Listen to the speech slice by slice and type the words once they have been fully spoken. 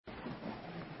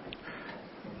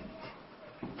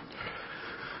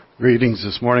Greetings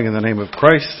this morning in the name of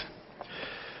Christ.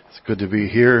 It's good to be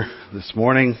here this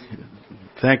morning.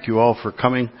 Thank you all for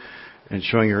coming and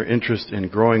showing your interest in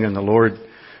growing in the Lord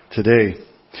today.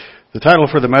 The title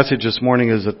for the message this morning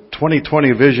is a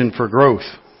 2020 Vision for Growth.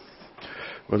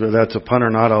 Whether that's a pun or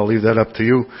not, I'll leave that up to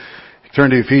you. Turn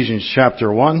to Ephesians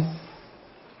chapter 1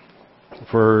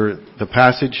 for the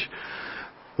passage.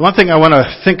 One thing I want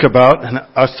to think about, and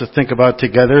us to think about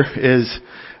together, is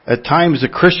at times the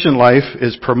Christian life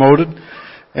is promoted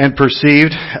and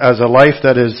perceived as a life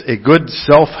that is a good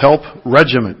self-help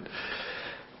regimen.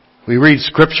 We read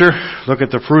Scripture, look at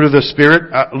the fruit of the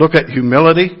Spirit, look at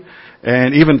humility,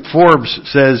 and even Forbes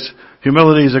says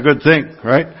humility is a good thing,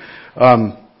 right?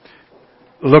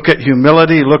 Look at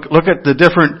humility, look at the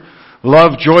different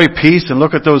love, joy, peace, and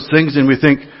look at those things and we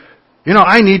think,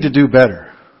 I need to do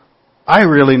better. I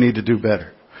really need to do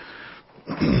better.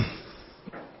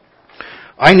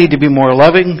 I need to be more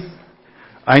loving.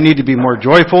 I need to be more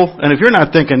joyful. And if you're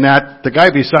not thinking that, the guy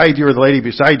beside you or the lady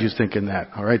beside you is thinking that.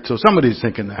 All right, so somebody's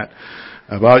thinking that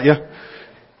about you.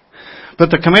 But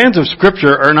the commands of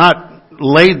Scripture are not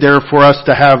laid there for us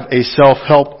to have a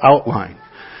self-help outline.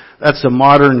 That's the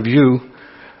modern view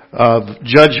of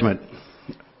judgment.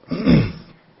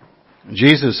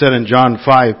 Jesus said in John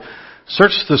 5,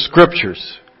 "Search the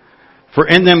Scriptures, for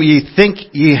in them ye think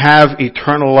ye have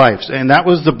eternal lives." And that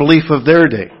was the belief of their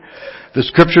day. The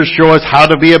Scriptures show us how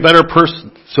to be a better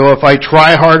person. So if I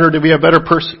try harder to be a better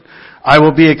person, I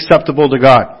will be acceptable to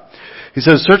God. He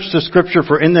says, "Search the Scripture,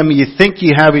 for in them ye think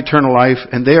ye have eternal life,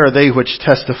 and they are they which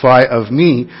testify of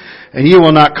me. And ye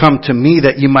will not come to me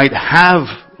that ye might have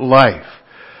life."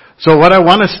 So what I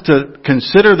want us to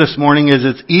consider this morning is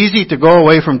it's easy to go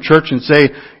away from church and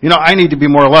say, I need to be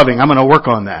more loving. I'm going to work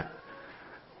on that.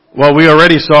 Well, we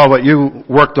already saw what you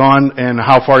worked on and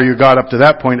how far you got up to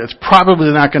that point. It's probably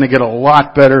not going to get a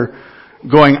lot better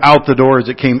going out the door as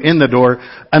it came in the door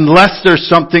unless there's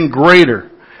something greater.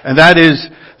 And that is,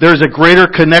 there's a greater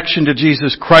connection to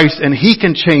Jesus Christ and He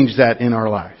can change that in our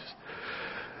lives.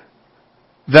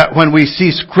 That when we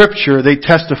see Scripture, they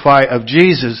testify of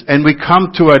Jesus and we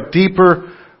come to a deeper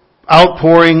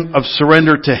outpouring of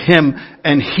surrender to Him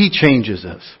and He changes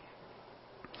us.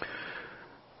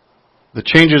 The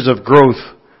changes of growth.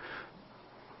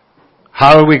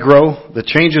 How do we grow? The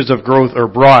changes of growth are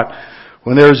brought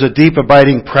when there is a deep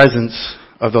abiding presence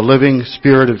of the living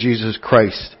Spirit of Jesus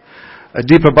Christ. A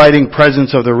deep abiding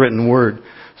presence of the written Word.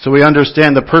 So we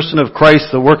understand the person of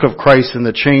Christ, the work of Christ, and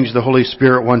the change the Holy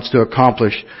Spirit wants to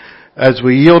accomplish as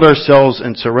we yield ourselves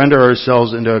and surrender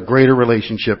ourselves into a greater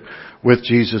relationship with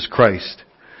Jesus Christ.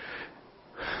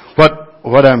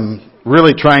 What I'm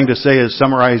really trying to say is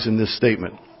summarized in this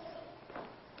statement.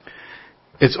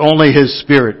 It's only His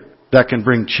Spirit that can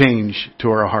bring change to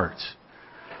our hearts.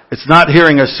 It's not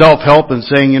hearing a self-help and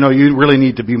saying, you really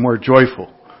need to be more joyful.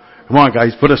 Come on,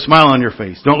 guys, put a smile on your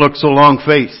face. Don't look so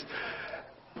long-faced.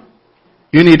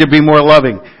 You need to be more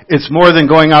loving. It's more than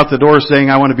going out the door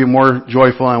saying, I want to be more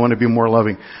joyful, I want to be more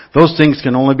loving. Those things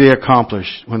can only be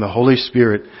accomplished when the Holy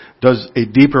Spirit does a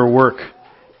deeper work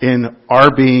in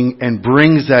our being and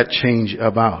brings that change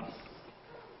about.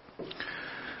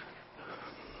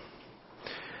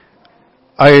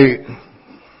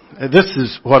 This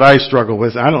is what I struggle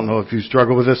with. I don't know if you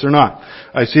struggle with this or not.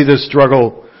 I see this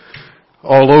struggle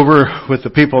all over with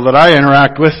the people that I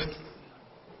interact with.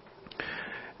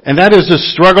 And that is the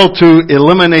struggle to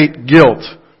eliminate guilt.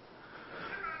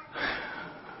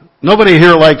 Nobody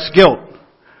here likes guilt.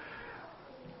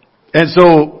 And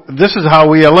so this is how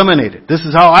we eliminate it. This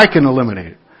is how I can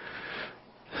eliminate it.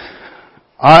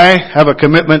 I have a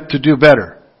commitment to do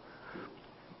better.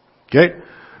 Okay?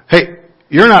 Hey,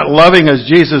 you're not loving as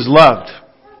Jesus loved.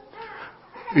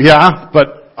 Yeah,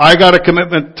 but I got a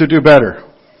commitment to do better.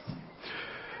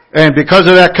 And because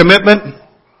of that commitment,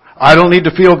 I don't need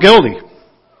to feel guilty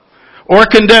or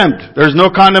condemned. There's no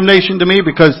condemnation to me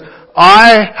because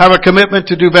I have a commitment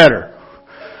to do better.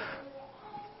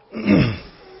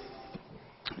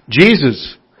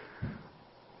 Jesus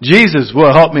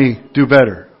will help me do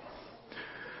better.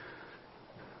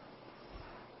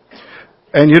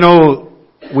 And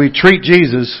we treat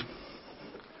Jesus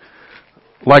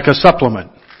like a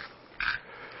supplement.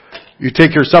 You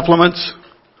take your supplements,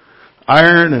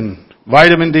 iron and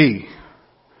vitamin D.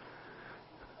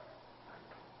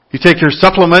 You take your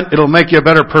supplement, it'll make you a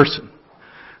better person.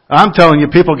 I'm telling you,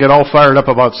 people get all fired up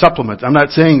about supplements. I'm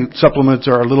not saying supplements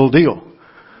are a little deal.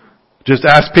 Just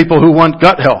ask people who want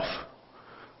gut health.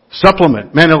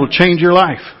 Supplement, man, it'll change your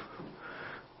life.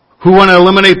 Who want to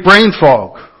eliminate brain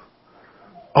fog?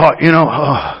 I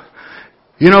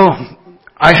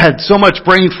had so much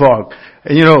brain fog.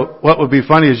 And what would be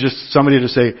funny is just somebody to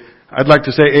say, I'd like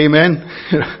to say amen.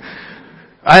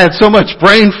 I had so much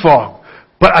brain fog.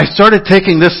 But I started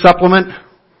taking this supplement.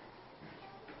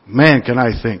 Man, can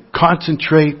I think.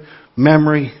 Concentrate,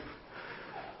 memory.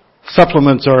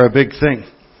 Supplements are a big thing.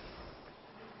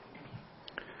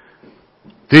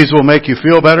 These will make you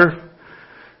feel better.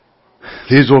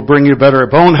 These will bring you better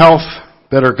bone health,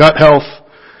 better gut health.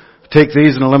 Take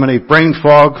these and eliminate brain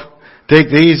fog. Take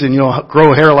these and you'll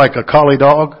grow hair like a collie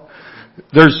dog.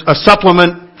 There's a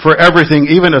supplement for everything,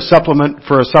 even a supplement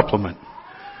for a supplement.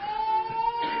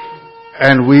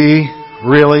 And we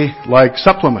really like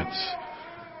supplements.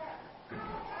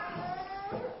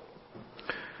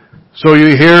 So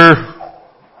you hear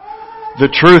the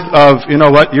truth of, you know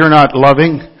what, you're not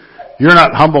loving. You're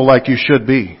not humble like you should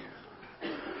be.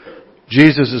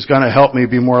 Jesus is going to help me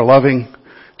be more loving.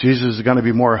 Jesus is going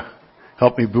to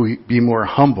help me be more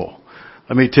humble.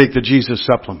 Let me take the Jesus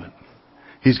supplement.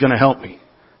 He's going to help me.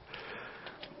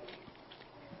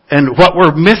 And what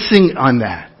we're missing on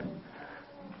that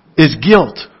is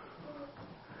guilt.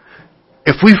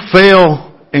 If we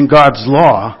fail in God's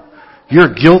law,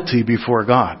 you're guilty before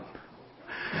God.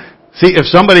 See, if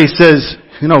somebody says,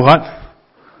 you know what,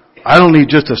 I don't need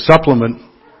just a supplement,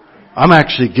 I'm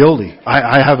actually guilty.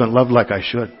 I haven't loved like I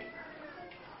should.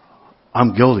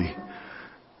 I'm guilty.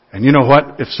 And you know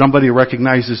what? If somebody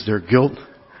recognizes their guilt,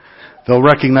 they'll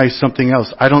recognize something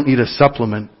else. I don't need a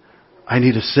supplement. I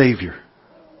need a Savior.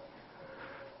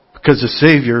 Because the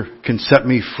Savior can set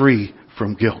me free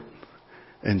from guilt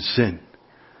and sin.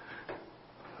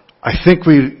 I think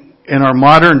we, in our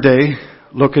modern day,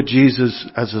 look at Jesus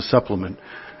as a supplement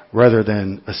rather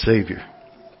than a Savior.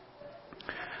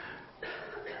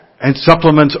 And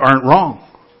supplements aren't wrong.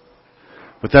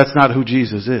 But that's not who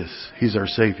Jesus is. He's our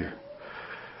Savior.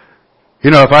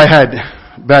 You know, if I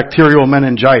had bacterial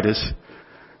meningitis,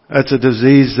 that's a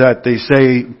disease that they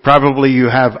say probably you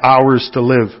have hours to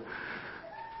live.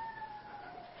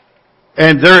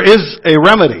 And there is a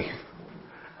remedy.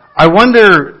 I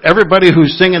wonder, everybody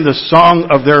who's singing the song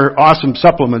of their awesome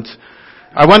supplements,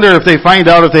 I wonder if they find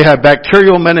out if they have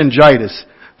bacterial meningitis,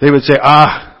 they would say,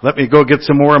 let me go get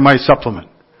some more of my supplement.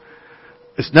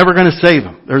 It's never going to save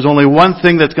them. There's only one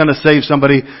thing that's going to save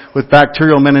somebody with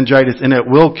bacterial meningitis, and it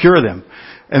will cure them.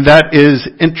 And that is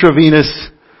intravenous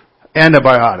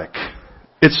antibiotic.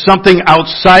 It's something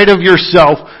outside of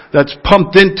yourself that's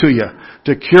pumped into you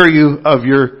to cure you of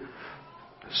your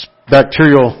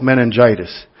bacterial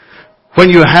meningitis. When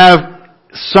you have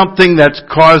something that's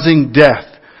causing death,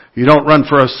 you don't run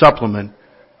for a supplement.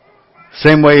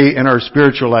 Same way in our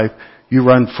spiritual life, you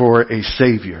run for a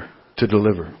Savior to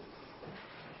deliver.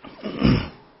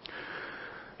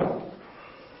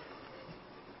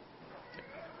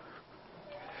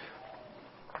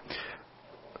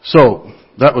 So,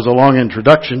 that was a long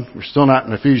introduction. We're still not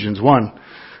in Ephesians 1.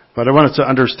 But I want us to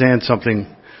understand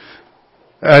something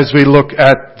as we look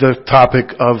at the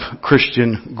topic of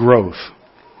Christian growth.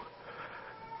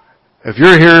 If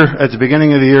you're here at the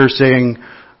beginning of the year saying,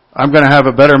 I'm going to have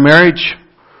a better marriage,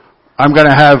 I'm going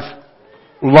to have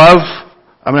love,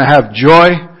 I'm going to have joy,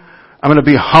 I'm going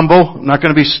to be humble, I'm not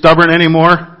going to be stubborn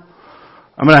anymore,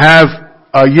 I'm going to have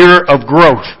a year of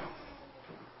growth.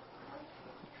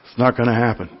 It's not going to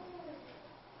happen.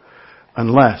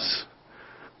 Unless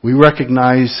we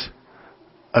recognize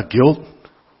a guilt,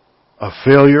 a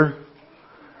failure,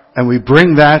 and we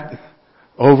bring that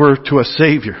over to a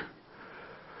Savior.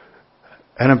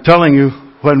 And I'm telling you,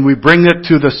 when we bring it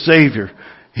to the Savior,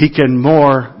 He can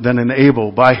more than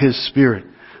enable by His Spirit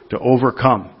to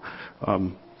overcome.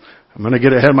 I'm going to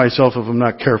get ahead of myself if I'm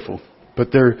not careful.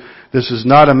 But this is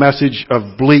not a message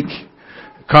of bleak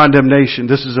condemnation.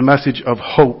 This is a message of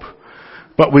hope.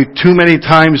 But we too many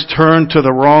times turn to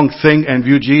the wrong thing and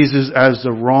view Jesus as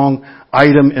the wrong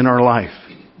item in our life.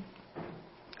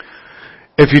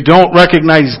 If you don't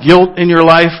recognize guilt in your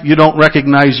life, you don't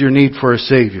recognize your need for a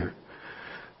Savior.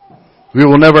 We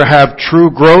will never have true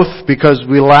growth because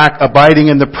we lack abiding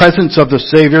in the presence of the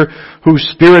Savior whose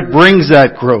Spirit brings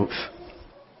that growth.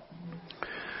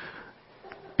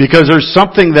 Because there's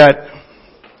something that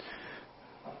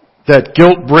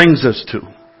guilt brings us to.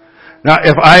 Now,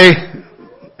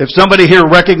 if somebody here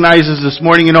recognizes this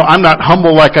morning, I'm not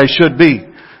humble like I should be,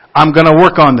 I'm going to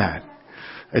work on that.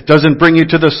 It doesn't bring you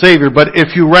to the Savior, but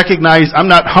if you recognize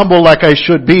I'm not humble like I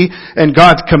should be, and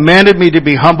God's commanded me to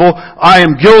be humble, I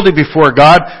am guilty before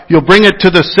God, you'll bring it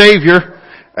to the Savior,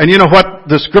 and you know what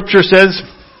the Scripture says?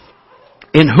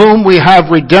 In whom we have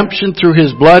redemption through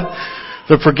His blood,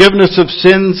 the forgiveness of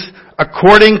sins,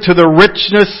 according to the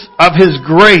richness of His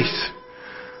grace.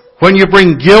 When you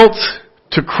bring guilt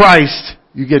to Christ,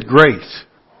 you get grace.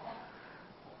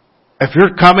 If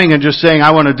you're coming and just saying,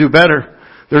 I want to do better,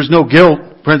 there's no guilt.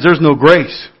 Friends, there's no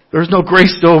grace. There's no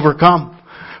grace to overcome.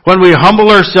 When we humble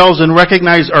ourselves and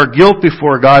recognize our guilt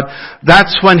before God,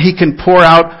 that's when He can pour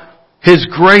out His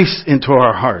grace into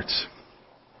our hearts.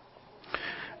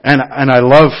 And I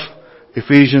love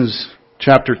Ephesians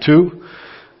chapter 2.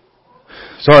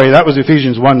 Sorry, that was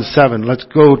Ephesians 1:7. Let's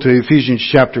go to Ephesians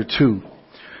chapter 2.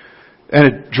 And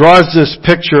it draws this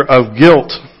picture of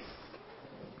guilt.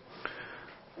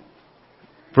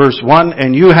 Verse 1,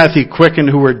 and you hath He quickened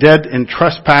who were dead in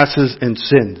trespasses and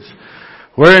sins,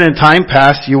 wherein in time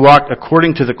past you walked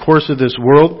according to the course of this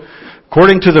world,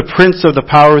 according to the prince of the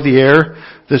power of the air,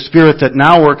 the spirit that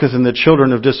now worketh in the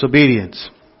children of disobedience.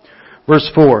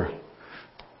 Verse 4,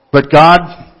 but God,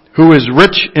 who is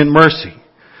rich in mercy,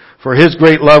 for His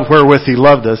great love wherewith He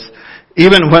loved us,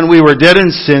 even when we were dead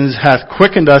in sins, hath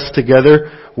quickened us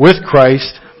together with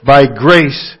Christ. By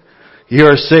grace ye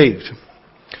are saved.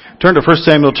 Turn to 1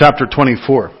 Samuel chapter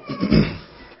 24.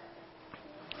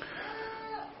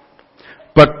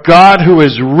 But God who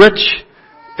is rich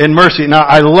in mercy. Now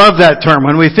I love that term.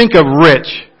 When we think of rich,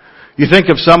 you think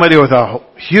of somebody with a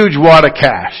huge wad of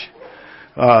cash.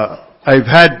 I've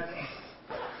had,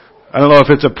 I don't know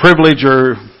if it's a privilege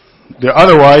or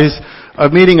otherwise,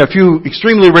 of meeting a few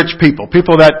extremely rich people.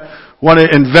 People that want to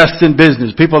invest in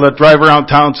business. People that drive around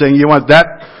town saying, you want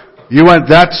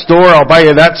that store, I'll buy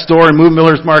you that store and move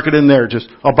Miller's Market in there.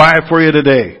 I'll buy it for you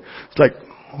today. It's like,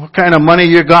 what kind of money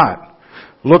you got?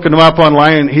 Looking him up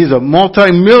online, he's a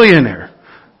multi-millionaire.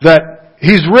 That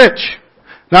he's rich.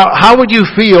 Now, how would you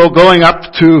feel going up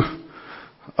to,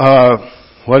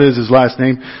 what is his last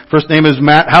name? First name is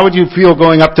Matt. How would you feel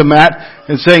going up to Matt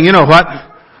and saying, you know what?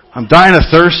 I'm dying of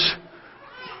thirst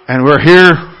and we're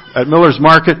here at Miller's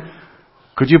Market.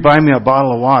 Could you buy me a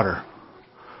bottle of water?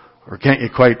 Or can't you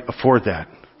quite afford that?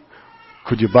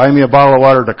 Could you buy me a bottle of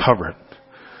water to cover it?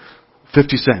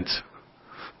 50 cents.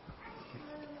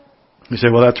 You say,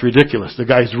 well, that's ridiculous. The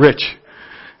guy's rich.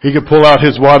 He could pull out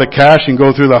his wad of cash and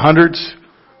go through the hundreds.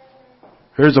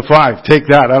 Here's a 5. Take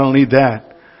that. I don't need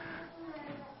that.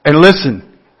 And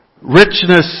listen,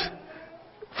 richness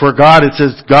for God, it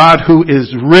says God who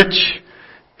is rich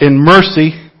in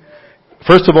mercy.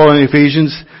 First of all in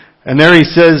Ephesians. And there he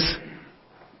says,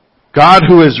 God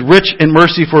who is rich in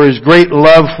mercy for His great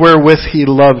love wherewith He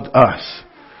loved us.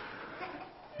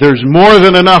 There's more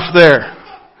than enough there.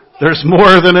 There's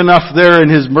more than enough there in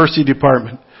His mercy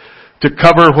department to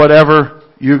cover whatever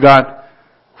you got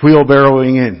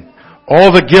wheelbarrowing in.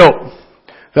 All the guilt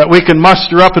that we can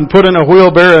muster up and put in a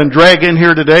wheelbarrow and drag in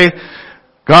here today,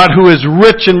 God who is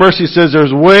rich in mercy says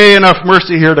there's way enough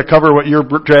mercy here to cover what you're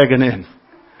dragging in.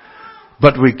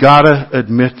 But we gotta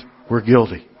admit we're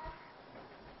guilty.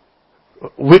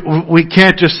 We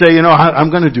can't just say, you know, I'm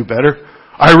going to do better.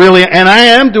 And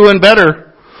I am doing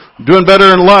better. I'm doing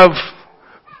better in love.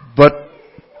 But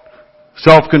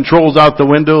self-control's out the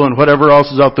window and whatever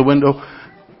else is out the window.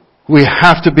 We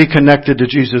have to be connected to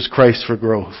Jesus Christ for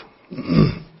growth.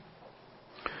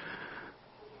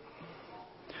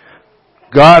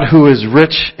 God who is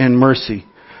rich in mercy.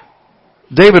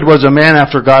 David was a man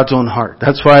after God's own heart.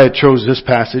 That's why I chose this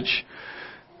passage.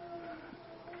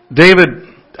 David,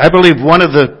 I believe one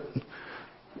of the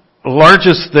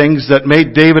largest things that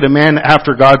made David a man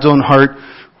after God's own heart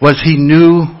was he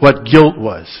knew what guilt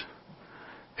was.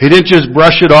 He didn't just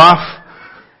brush it off.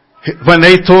 When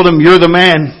they told him, you're the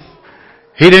man,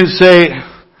 he didn't say,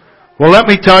 well, let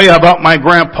me tell you about my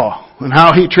grandpa and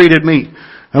how he treated me.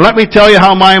 And let me tell you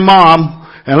how my mom,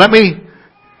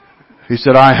 he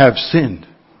said, I have sinned.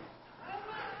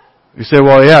 You say,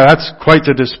 well, yeah, that's quite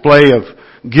the display of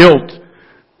guilt.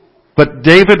 But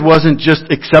David wasn't just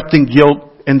accepting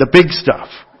guilt in the big stuff.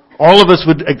 All of us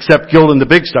would accept guilt in the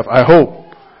big stuff, I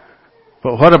hope.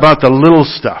 But what about the little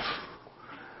stuff?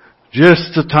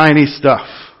 Just the tiny stuff.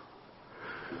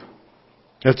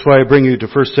 That's why I bring you to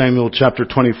 1 Samuel chapter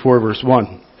 24 verse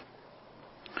 1.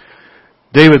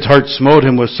 David's heart smote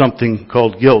him with something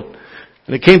called guilt.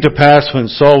 And it came to pass when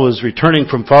Saul was returning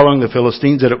from following the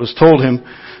Philistines that it was told him,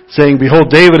 saying, behold,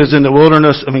 David is in the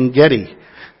wilderness of En-gedi.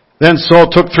 Then Saul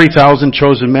took 3,000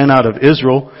 chosen men out of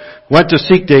Israel, went to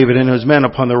seek David and his men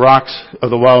upon the rocks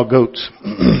of the wild goats.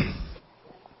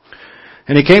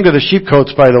 And he came to the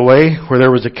sheepcotes by the way, where there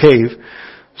was a cave.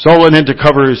 Saul went in to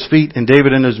cover his feet, and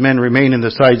David and his men remained in the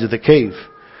sides of the cave.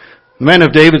 The men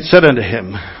of David said unto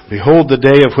him, behold the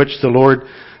day of which the Lord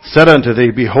said unto thee,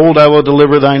 behold, I will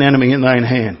deliver thine enemy in thine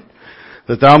hand,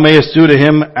 that thou mayest do to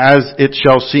him as it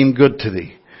shall seem good to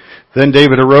thee. Then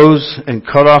David arose and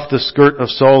cut off the skirt of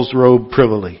Saul's robe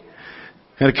privily.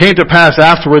 And it came to pass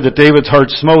afterward that David's heart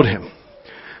smote him.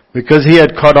 because he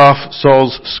had cut off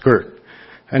Saul's skirt.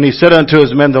 And he said unto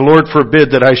his men, the Lord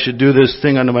forbid that I should do this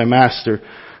thing unto my master,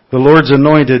 the Lord's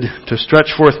anointed, to stretch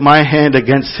forth my hand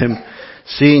against him,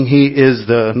 seeing he is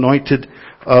the anointed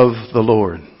of the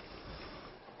Lord.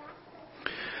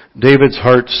 David's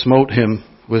heart smote him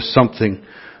with something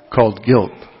called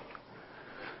guilt.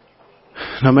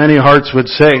 Now many hearts would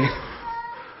say,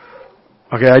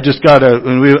 okay,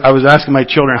 I was asking my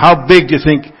children, how big do you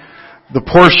think the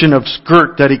portion of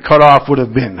skirt that he cut off would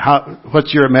have been?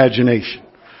 What's your imagination?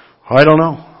 I don't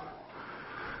know.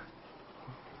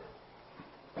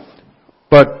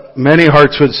 But many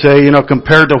hearts would say,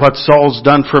 compared to what Saul's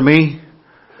done for me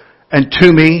and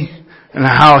to me, and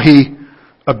how he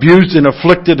abused and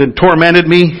afflicted and tormented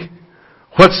me,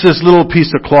 what's this little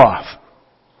piece of cloth?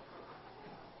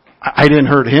 I didn't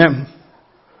hurt him.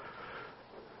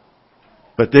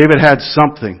 But David had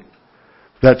something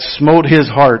that smote his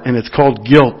heart, and it's called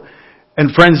guilt.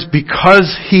 And friends,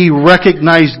 because he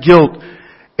recognized guilt,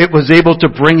 it was able to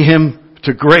bring him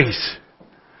to grace.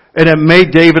 And it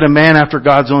made David a man after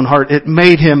God's own heart. It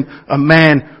made him a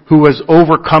man who was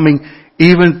overcoming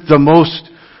even the most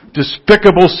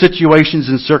despicable situations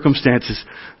and circumstances.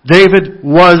 David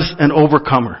was an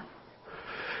overcomer.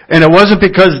 And it wasn't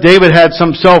because David had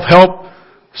some self-help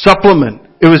supplement.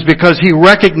 It was because he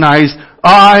recognized,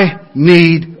 I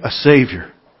need a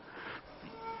Savior.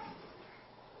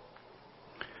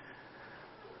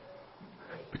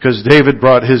 Because David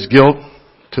brought his guilt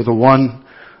to the one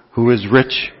who is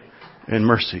rich in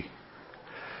mercy.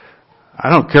 I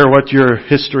don't care what your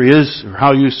history is, or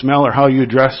how you smell, or how you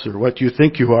dress, or what you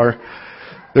think you are.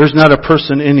 There's not a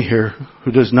person in here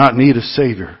who does not need a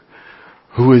Savior,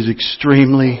 who is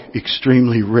extremely,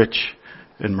 extremely rich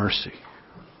in mercy.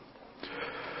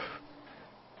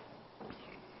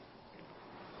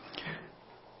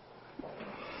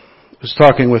 I was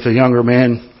talking with a younger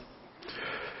man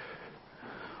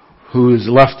who has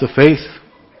left the faith,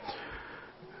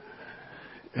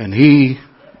 and he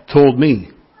told me,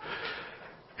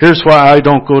 here's why I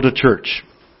don't go to church.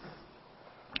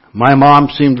 My mom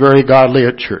seemed very godly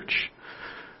at church.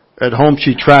 At home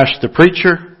she trashed the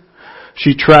preacher.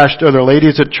 She trashed other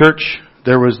ladies at church.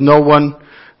 There was no one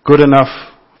good enough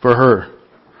for her.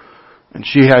 And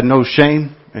she had no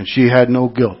shame and she had no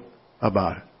guilt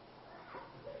about it.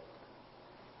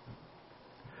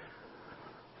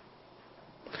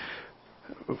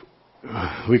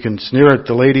 We can sneer at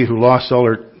the lady who lost all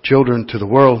her children to the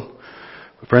world.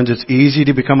 But friends, it's easy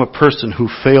to become a person who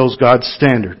fails God's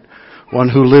standard. One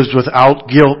who lives without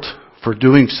guilt for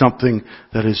doing something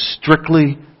that is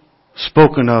strictly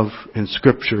spoken of in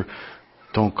Scripture.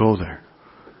 Don't go there.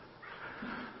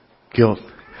 Guilt.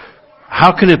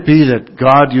 How can it be that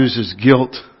God uses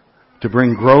guilt to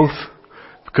bring growth?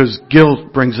 Because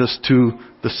guilt brings us to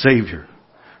the Savior,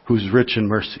 who's rich in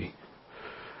mercy.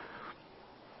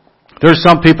 There's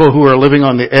some people who are living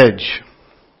on the edge.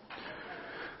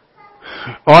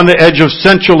 On the edge of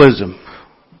sensualism.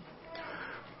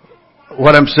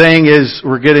 What I'm saying is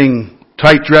we're getting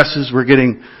tight dresses, we're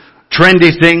getting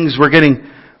trendy things, we're getting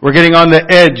on the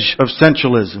edge of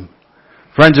sensualism.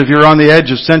 Friends, if you're on the edge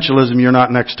of sensualism, you're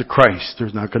not next to Christ.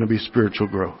 There's not going to be spiritual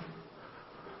growth.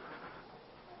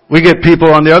 We get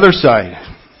people on the other side.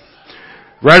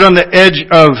 Right on the edge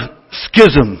of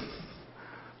schism.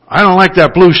 I don't like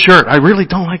that blue shirt. I really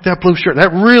don't like that blue shirt.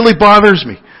 That really bothers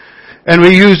me. And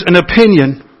we use an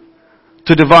opinion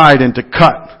to divide and to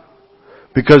cut.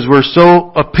 Because we're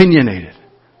so opinionated.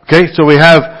 Okay? So we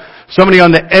have somebody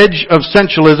on the edge of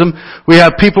sensualism. We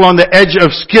have people on the edge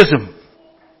of schism.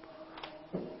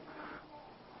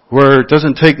 Where it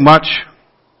doesn't take much.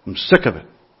 I'm sick of it.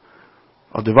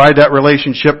 I'll divide that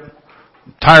relationship.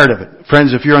 I'm tired of it.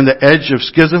 Friends, if you're on the edge of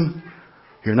schism,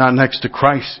 you're not next to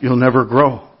Christ. You'll never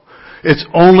grow. It's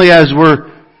only as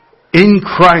we're in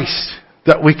Christ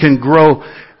that we can grow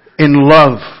in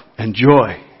love and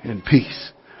joy and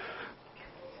peace.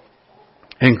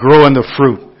 And grow in the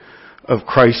fruit of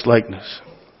Christ-likeness.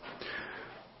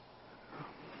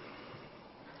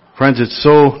 Friends, it's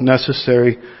so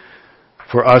necessary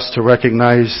for us to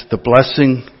recognize the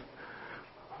blessing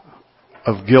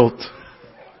of guilt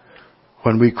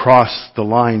when we cross the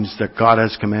lines that God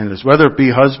has commanded us. Whether it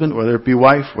be husband, whether it be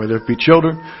wife, whether it be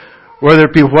children, whether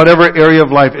it be whatever area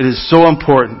of life, it is so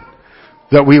important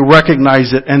that we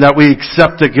recognize it and that we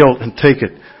accept the guilt and take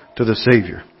it to the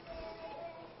Savior.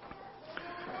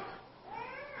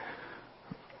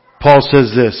 Paul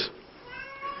says this.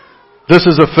 This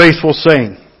is a faithful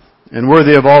saying and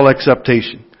worthy of all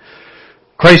acceptation.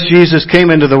 Christ Jesus came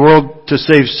into the world to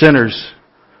save sinners,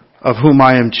 of whom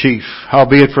I am chief.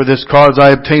 Howbeit for this cause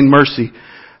I obtained mercy,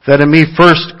 that in me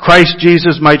first Christ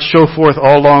Jesus might show forth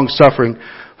all long suffering,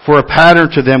 for a pattern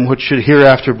to them which should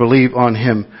hereafter believe on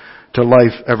him to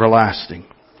life everlasting.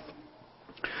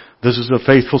 This is a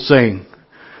faithful saying,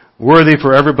 worthy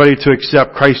for everybody to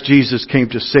accept. Christ Jesus came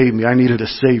to save me. I needed a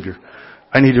Savior.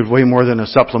 I needed way more than a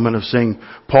supplement of saying,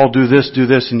 Paul, do this,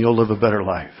 and you'll live a better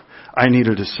life. I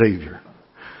needed a Savior.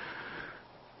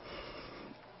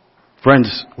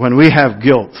 Friends, when we have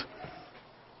guilt,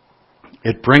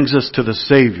 it brings us to the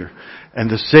Savior. And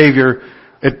the Savior,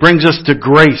 it brings us to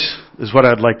grace, is what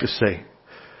I'd like to say.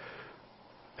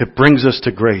 It brings us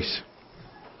to grace.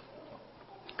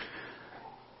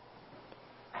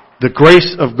 The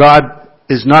grace of God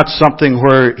is not something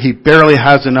where He barely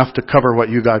has enough to cover what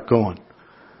you got going.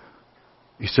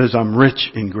 He says, I'm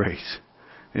rich in grace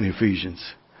in Ephesians.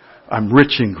 I'm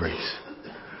rich in grace.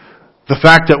 The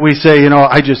fact that we say,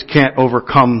 I just can't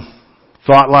overcome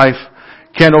thought life,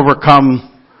 can't overcome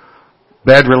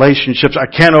bad relationships, I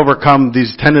can't overcome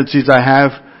these tendencies I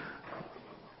have,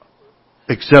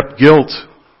 except guilt.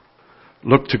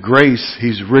 Look to grace.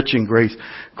 He's rich in grace.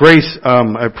 Grace,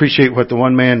 I appreciate what the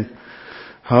one man,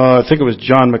 I think it was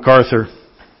John MacArthur,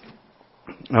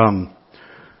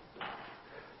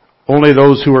 only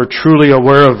those who are truly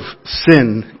aware of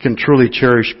sin can truly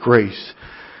cherish grace.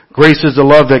 Grace is the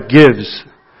love that gives,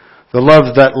 the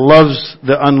love that loves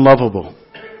the unlovable.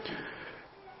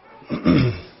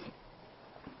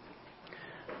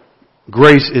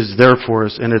 Grace is there for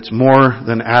us, and it's more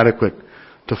than adequate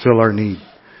to fill our need.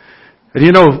 And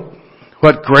you know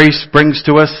what grace brings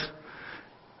to us?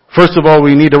 First of all,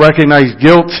 we need to recognize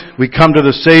guilt. We come to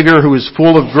the Savior who is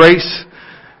full of grace.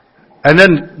 And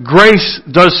then grace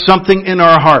does something in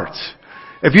our hearts.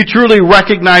 If you truly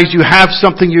recognize you have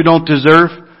something you don't deserve,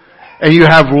 and you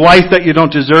have life that you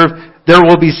don't deserve, there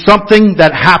will be something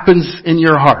that happens in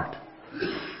your heart.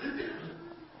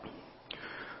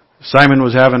 Simon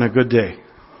was having a good day.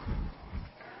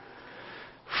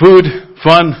 Food,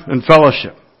 fun, and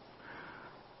fellowship.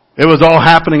 It was all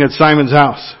happening at Simon's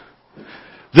house.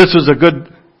 This was a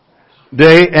good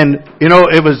day, and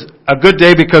it was a good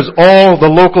day because all the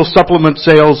local supplement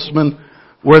salesmen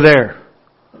were there.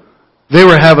 They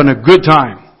were having a good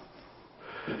time.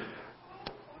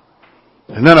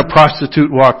 And then a prostitute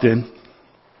walked in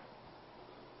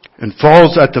and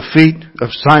falls at the feet of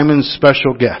Simon's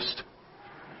special guest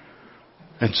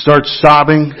and starts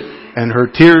sobbing, and her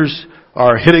tears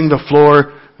are hitting the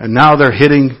floor, and now they're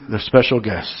hitting the special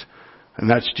guest, and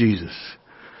that's Jesus.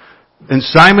 And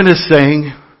Simon is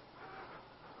saying,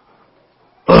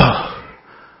 ugh,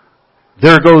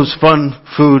 there goes fun,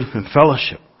 food, and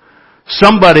fellowship.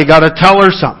 Somebody got to tell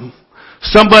her something.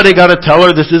 Somebody got to tell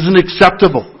her this isn't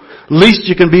acceptable. Least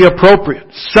you can be appropriate.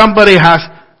 Somebody has,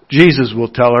 Jesus will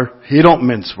tell her. He don't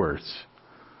mince words.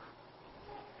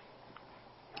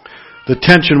 The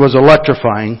tension was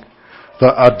electrifying. The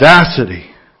audacity.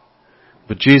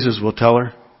 But Jesus will tell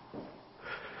her.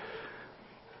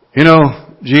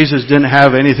 Jesus didn't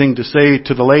have anything to say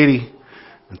to the lady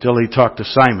until he talked to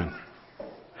Simon.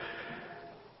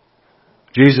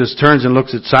 Jesus turns and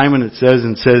looks at Simon, it says,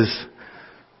 and says,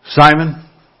 Simon,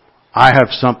 I have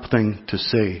something to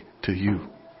say to you.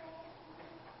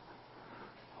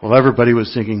 Well, everybody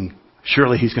was thinking,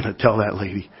 surely he's going to tell that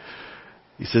lady.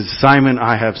 He says, Simon,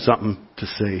 I have something to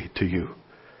say to you.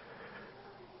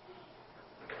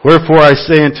 Wherefore I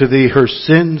say unto thee, her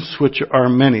sins, which are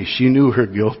many, she knew her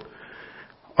guilt,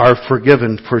 are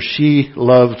forgiven, for she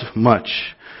loved much.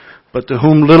 But to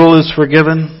whom little is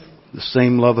forgiven, the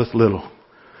same loveth little.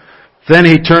 Then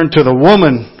he turned to the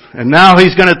woman, and now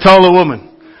he's going to tell the woman.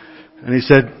 And he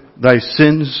said, thy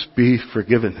sins be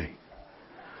forgiven thee.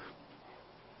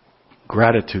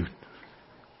 Gratitude.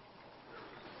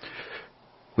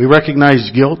 We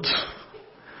recognize guilt.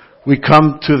 We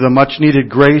come to the much needed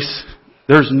grace.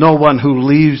 There's no one who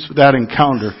leaves that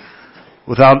encounter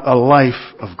without a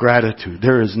life of gratitude.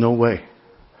 There is no way.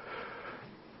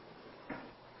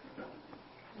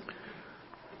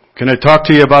 Can I talk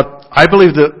to you about, I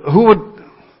believe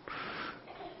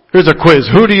here's a quiz.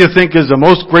 Who do you think is the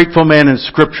most grateful man in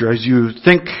Scripture? As you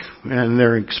think and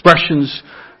their expressions,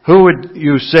 who would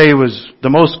you say was the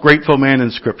most grateful man in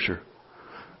Scripture?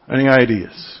 Any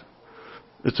ideas?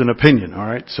 It's an opinion,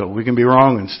 alright? So we can be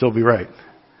wrong and still be right.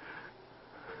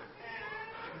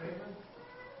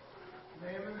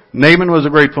 Naaman was a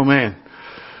grateful man.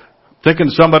 Thinking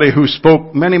somebody who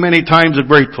spoke many, many times of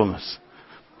gratefulness.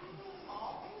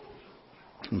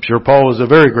 I'm sure Paul was a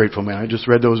very grateful man. I just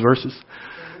read those verses.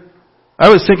 I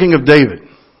was thinking of David.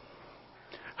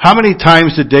 How many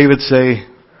times did David say,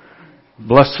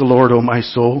 bless the Lord, O my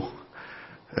soul,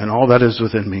 and all that is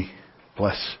within me.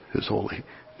 Bless His holy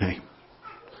name.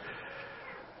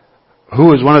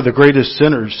 Who is one of the greatest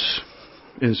sinners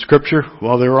in Scripture?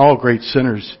 Well, they're all great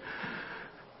sinners.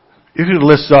 You could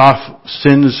list off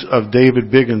sins of David,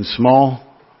 big and small.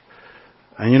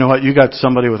 And you know what? You got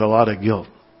somebody with a lot of guilt.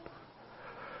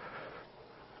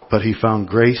 But he found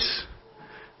grace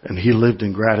and he lived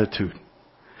in gratitude.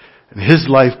 And his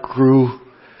life grew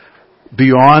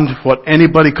beyond what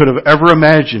anybody could have ever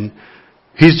imagined.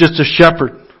 He's just a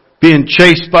shepherd being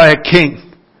chased by a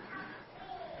king.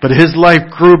 But his life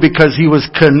grew because he was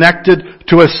connected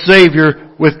to a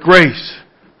Savior with grace.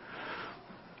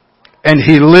 And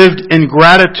he lived in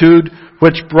gratitude,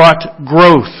 which brought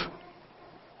growth.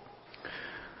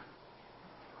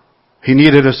 He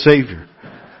needed a Savior.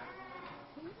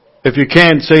 If you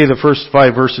can, say the first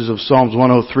 5 verses of Psalms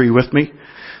 103 with me.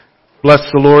 Bless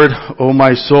the Lord, O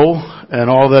my soul,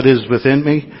 and all that is within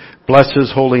me. Bless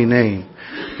His holy name.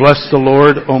 Bless the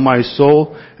Lord, O my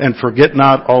soul, and forget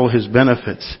not all His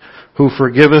benefits. Who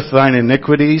forgiveth thine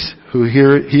iniquities, who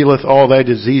healeth all thy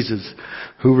diseases,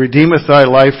 who redeemeth thy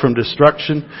life from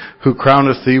destruction, who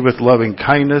crowneth thee with loving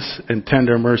kindness and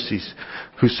tender mercies,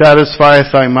 who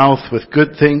satisfieth thy mouth with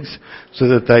good things, so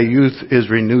that thy youth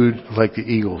is renewed like the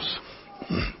eagles.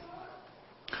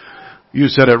 You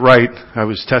said it right. I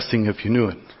was testing if you knew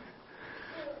it.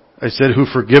 I said, who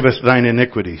forgiveth thine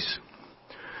iniquities.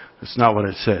 That's not what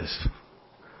it says.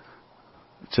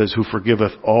 It says, who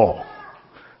forgiveth all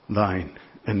thine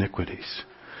iniquities.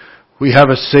 We have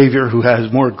a Savior who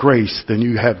has more grace than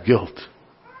you have guilt.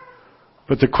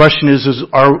 But the question is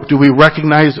do we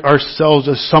recognize ourselves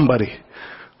as somebody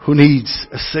who needs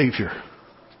a Savior?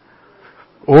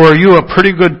 Or are you a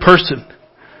pretty good person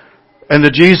and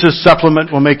the Jesus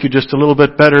supplement will make you just a little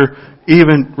bit better,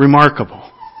 even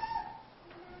remarkable?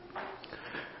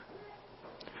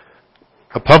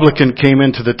 A publican came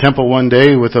into the temple one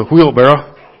day with a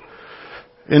wheelbarrow.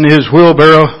 In his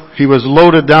wheelbarrow, he was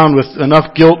loaded down with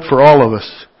enough guilt for all of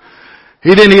us.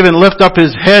 He didn't even lift up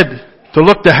his head to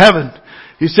look to heaven.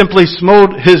 He simply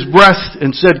smote his breast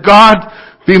and said, God,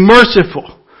 be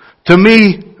merciful to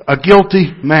me, a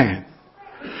guilty man.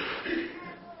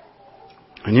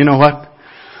 And you know what?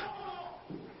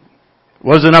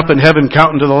 Wasn't up in heaven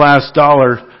counting to the last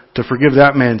dollar to forgive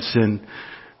that man's sin.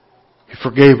 He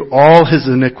forgave all his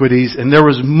iniquities, and there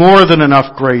was more than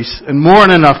enough grace and more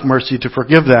than enough mercy to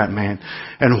forgive that man.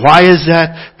 And why is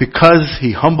that? Because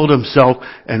he humbled himself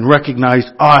and recognized,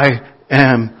 I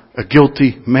am a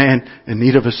guilty man in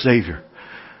need of a Savior.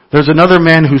 There's another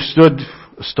man who stood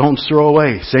a stone's throw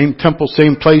away. Same temple,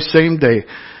 same place, same day.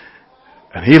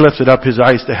 And he lifted up his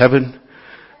eyes to heaven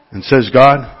and says,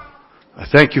 God, I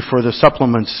thank you for the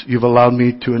supplements you've allowed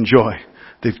me to enjoy.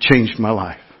 They've changed my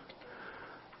life.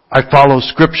 I follow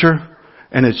Scripture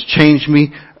and it's changed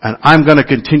me and I'm going to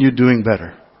continue doing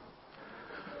better.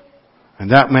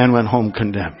 And that man went home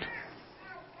condemned.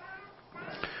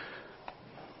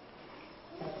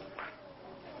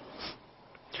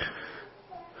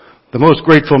 The most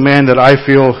grateful man that I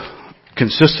feel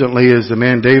consistently is the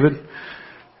man David.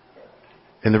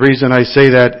 And the reason I say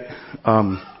that,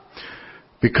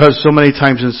 because so many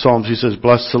times in Psalms he says,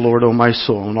 bless the Lord, O my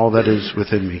soul, and all that is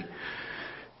within me.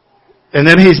 And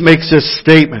then he makes this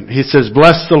statement. He says,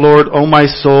 bless the Lord, O my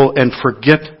soul, and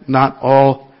forget not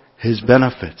all His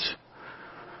benefits.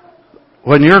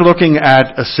 When you're looking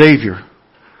at a Savior,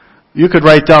 you could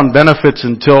write down benefits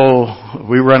until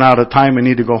we run out of time and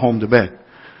need to go home to bed.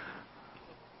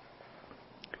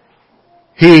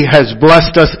 He has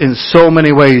blessed us in so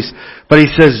many ways, but he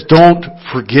says, don't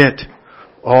forget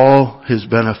all His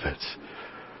benefits.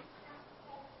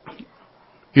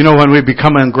 You know, when we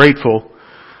become ungrateful,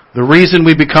 the reason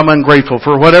we become ungrateful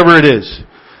for whatever it is,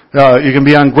 you can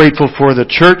be ungrateful for the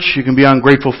church, you can be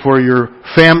ungrateful for your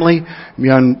family, you can be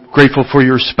ungrateful for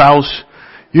your spouse,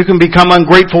 you can become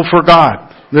ungrateful for God.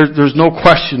 There's no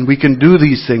question we can do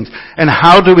these things. And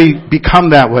how do we become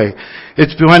that way?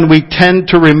 It's when we tend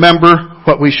to remember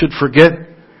what we should forget,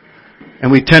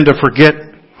 and we tend to forget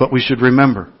what we should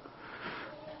remember.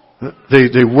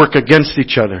 They work against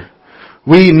each other.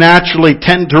 We naturally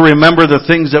tend to remember the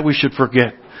things that we should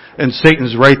forget. And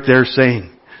Satan's right there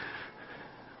saying,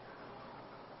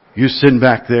 you sin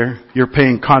back there. You're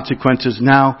paying consequences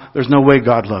now. There's no way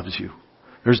God loves you.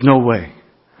 There's no way.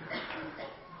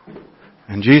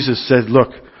 And Jesus said,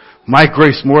 look, my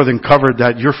grace more than covered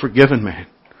that. You're forgiven, man.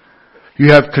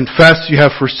 You have confessed, you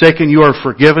have forsaken, you are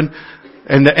forgiven.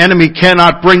 And the enemy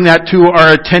cannot bring that to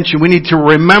our attention. We need to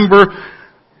remember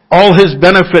all His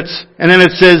benefits. And then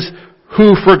it says,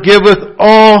 who forgiveth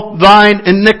all thine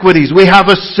iniquities. We have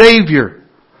a Savior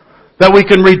that we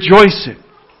can rejoice in.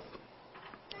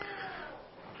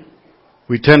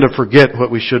 We tend to forget what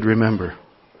we should remember.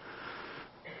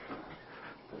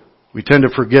 We tend to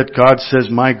forget God says,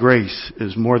 my grace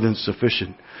is more than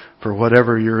sufficient for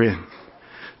whatever you're in,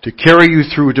 to carry you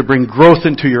through, to bring growth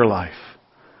into your life.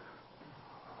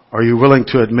 Are you willing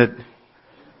to admit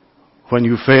when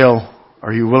you fail?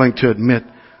 Are you willing to admit,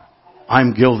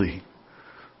 I'm guilty.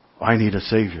 I need a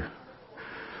Savior.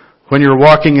 When you're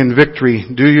walking in victory,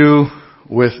 do you,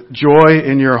 with joy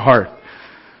in your heart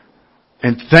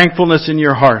and thankfulness in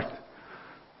your heart,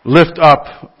 lift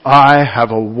up, I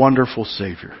have a wonderful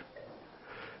Savior.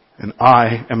 And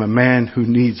I am a man who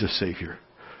needs a Savior.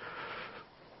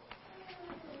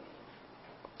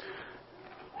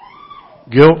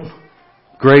 Guilt,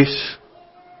 grace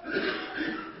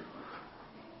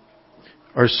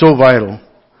are so vital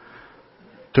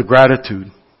to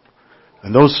gratitude.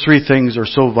 And those three things are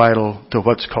so vital to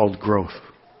what's called growth.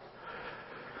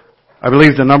 I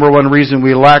believe the number one reason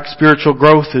we lack spiritual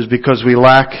growth is because we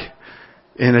lack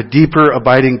in a deeper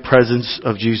abiding presence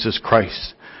of Jesus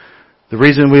Christ. The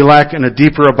reason we lack in a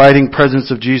deeper abiding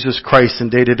presence of Jesus Christ in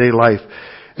day-to-day life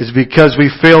is because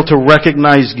we fail to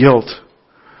recognize guilt.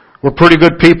 We're pretty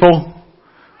good people.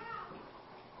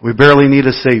 We barely need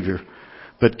a Savior.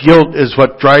 But guilt is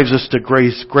what drives us to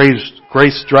grace.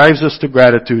 Grace drives us to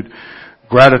gratitude.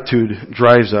 Gratitude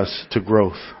drives us to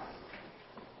growth.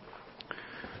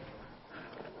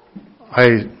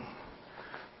 I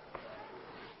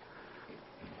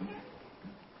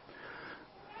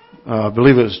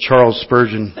believe it was Charles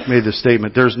Spurgeon made the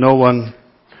statement, there's no one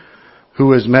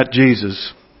who has met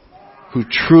Jesus, who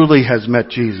truly has met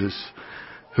Jesus,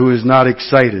 who is not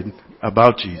excited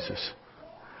about Jesus.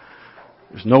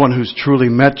 There's no one who's truly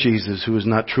met Jesus who is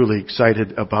not truly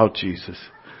excited about Jesus.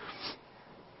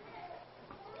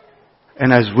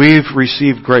 And as we've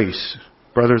received grace,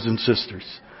 brothers and sisters,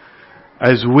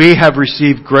 as we have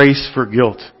received grace for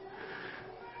guilt,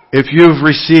 if you've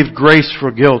received grace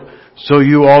for guilt, so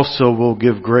you also will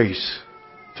give grace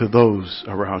to those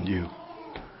around you.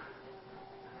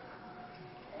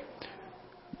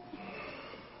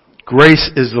 Grace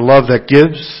is the love that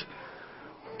gives,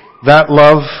 that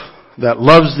love that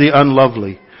loves the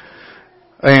unlovely.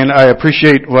 And I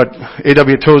appreciate what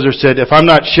A.W. Tozer said, if I'm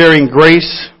not sharing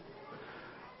grace,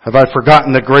 have I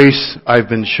forgotten the grace I've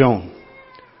been shown?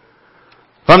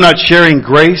 If I'm not sharing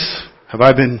grace, have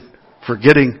I been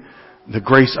forgetting the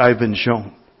grace I've been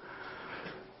shown?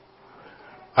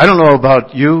 I don't know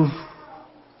about you,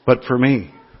 but for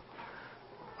me,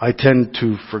 I tend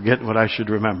to forget what I should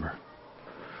remember.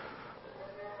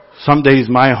 Some days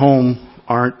my home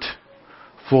aren't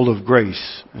full of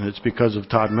grace, and it's because of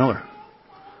Todd Miller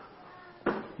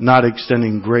not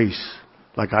extending grace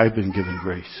like I've been given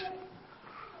grace.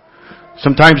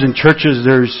 Sometimes in churches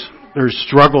there's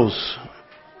struggles,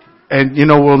 and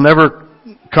we'll never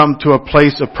come to a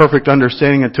place of perfect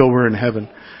understanding until we're in heaven.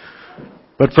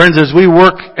 But friends, as we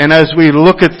work and as we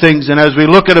look at things and as we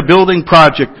look at a building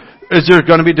project, is there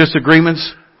going to be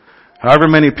disagreements? However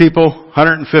many people,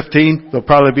 115, there'll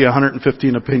probably be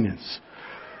 115 opinions.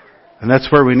 And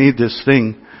that's where we need this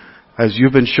thing. As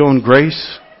you've been shown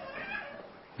grace,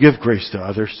 give grace to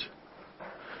others.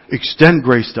 Extend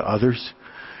grace to others.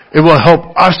 It will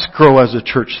help us grow as a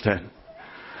church then.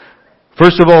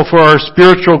 First of all, for our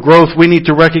spiritual growth, we need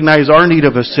to recognize our need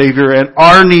of a Savior and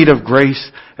our need of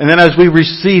grace. And then as we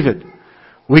receive it,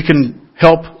 we can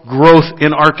help growth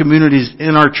in our communities,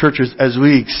 in our churches, as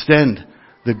we extend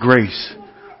the grace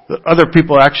that other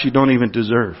people actually don't even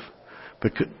deserve.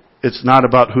 But it's not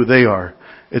about who they are.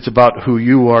 It's about who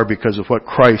you are because of what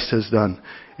Christ has done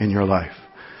in your life.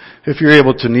 If you're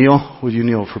able to kneel, will you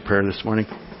kneel for prayer this morning?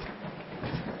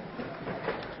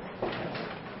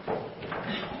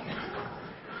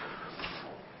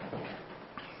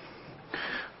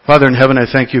 Father in heaven, I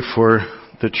thank you for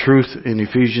the truth in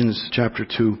Ephesians chapter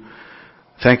 2.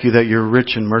 Thank you that you're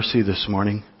rich in mercy this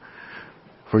morning,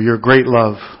 for your great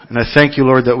love. And I thank you,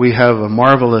 Lord, that we have a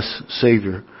marvelous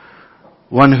Savior,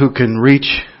 one who can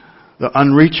reach the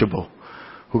unreachable,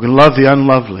 who can love the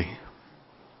unlovely.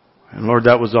 And Lord,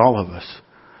 that was all of us.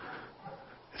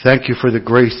 Thank you for the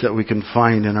grace that we can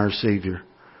find in our Savior.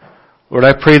 Lord,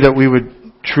 I pray that we would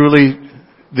truly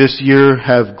this year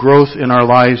have growth in our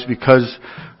lives because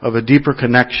of a deeper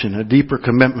connection, a deeper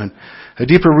commitment, a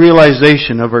deeper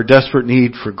realization of our desperate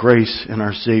need for grace in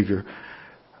our Savior.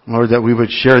 Lord, that we would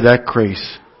share that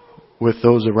grace with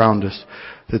those around us,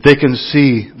 that they can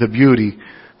see the beauty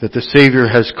that the Savior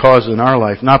has caused in our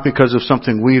life, not because of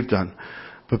something we've done,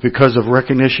 but because of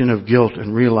recognition of guilt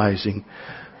and realizing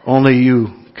only you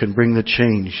can bring the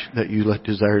change that you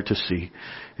desire to see.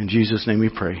 In Jesus' name we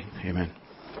pray. Amen.